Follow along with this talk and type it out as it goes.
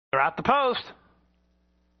They're at the post.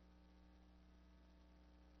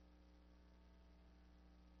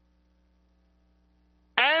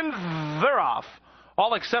 And they're off.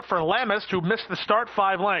 All except for Lamist, who missed the start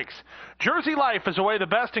 5 lengths. Jersey Life is away the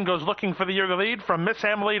best and goes looking for the yearly lead from Miss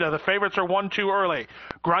Amelita. The favorites are 1-2 early.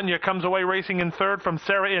 Grania comes away racing in third from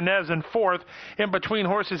Sarah Inez in fourth. In between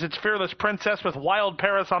horses, it's Fearless Princess with Wild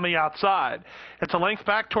Paris on the outside. It's a length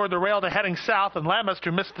back toward the rail to heading south, and Lamist,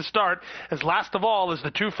 who missed the start, is last of all as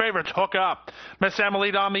the two favorites hook up. Miss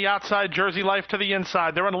Amelita on the outside, Jersey Life to the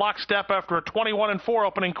inside. They're in lockstep after a 21-4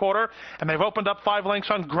 opening quarter, and they've opened up 5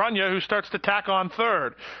 lengths on Grania, who starts to tack on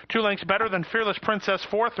third. 2 lengths better than Fearless Princess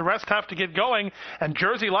fourth. The rest have to get going, and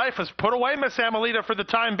Jersey Life has put away Miss Amelita for the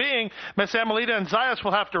time being. Miss Amelita and Zayas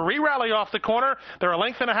will have to re-rally off the corner. They're a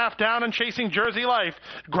length and a half down and chasing Jersey Life.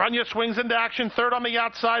 Grania swings into action, third on the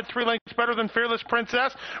outside, 3 lengths better than Fearless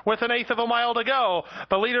Princess with an eighth of a mile to go.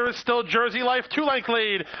 The leader is still Jersey Life, 2-length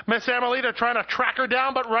lead. Miss Amelita trying to track her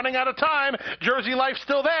down but running out of time. Jersey Life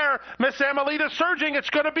still there. Miss Amelita surging. It's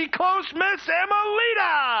going to be close. Miss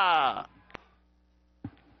Amelita!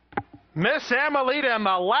 Miss Amelita in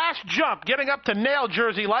the last jump, getting up to nail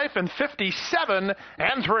Jersey Life in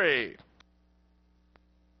 57-3.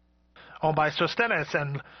 Owned by Sostenes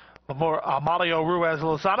and Amalio Ruiz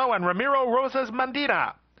Lozano and Ramiro Rosas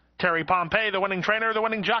Mandina. Terry Pompey, the winning trainer, the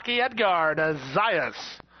winning jockey, Edgar Zayas.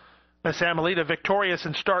 Miss Amelita victorious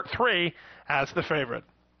in start 3 as the favorite.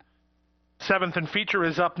 7th and feature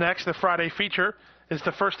is up next. The Friday feature is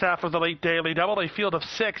the first half of the late daily double. A field of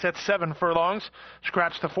 6 at 7 furlongs.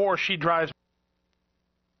 Scratch the 4. She drives